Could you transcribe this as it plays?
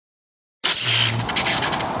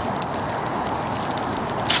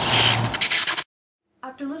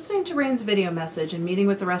After listening to Rain's video message and meeting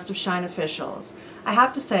with the rest of Shine officials, I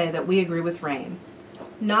have to say that we agree with Rain.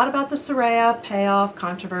 Not about the Soraya payoff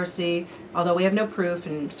controversy, although we have no proof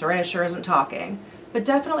and Soraya sure isn't talking, but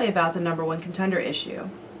definitely about the #1 contender issue.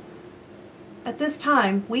 At this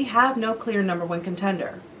time, we have no clear #1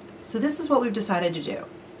 contender, so this is what we've decided to do.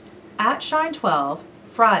 At Shine 12,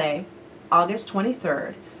 Friday, August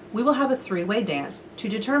 23rd, we will have a three-way dance to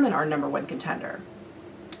determine our #1 contender.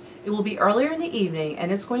 It will be earlier in the evening,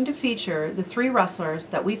 and it's going to feature the 3 wrestlers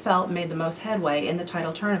that we felt made the most headway in the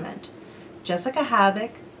title tournament: Jessica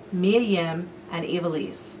Havoc, Mia Yim, and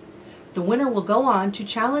Ivelisse. The winner will go on to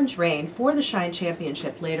challenge Rain for the Shine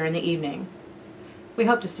Championship later in the evening. We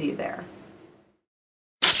hope to see you there.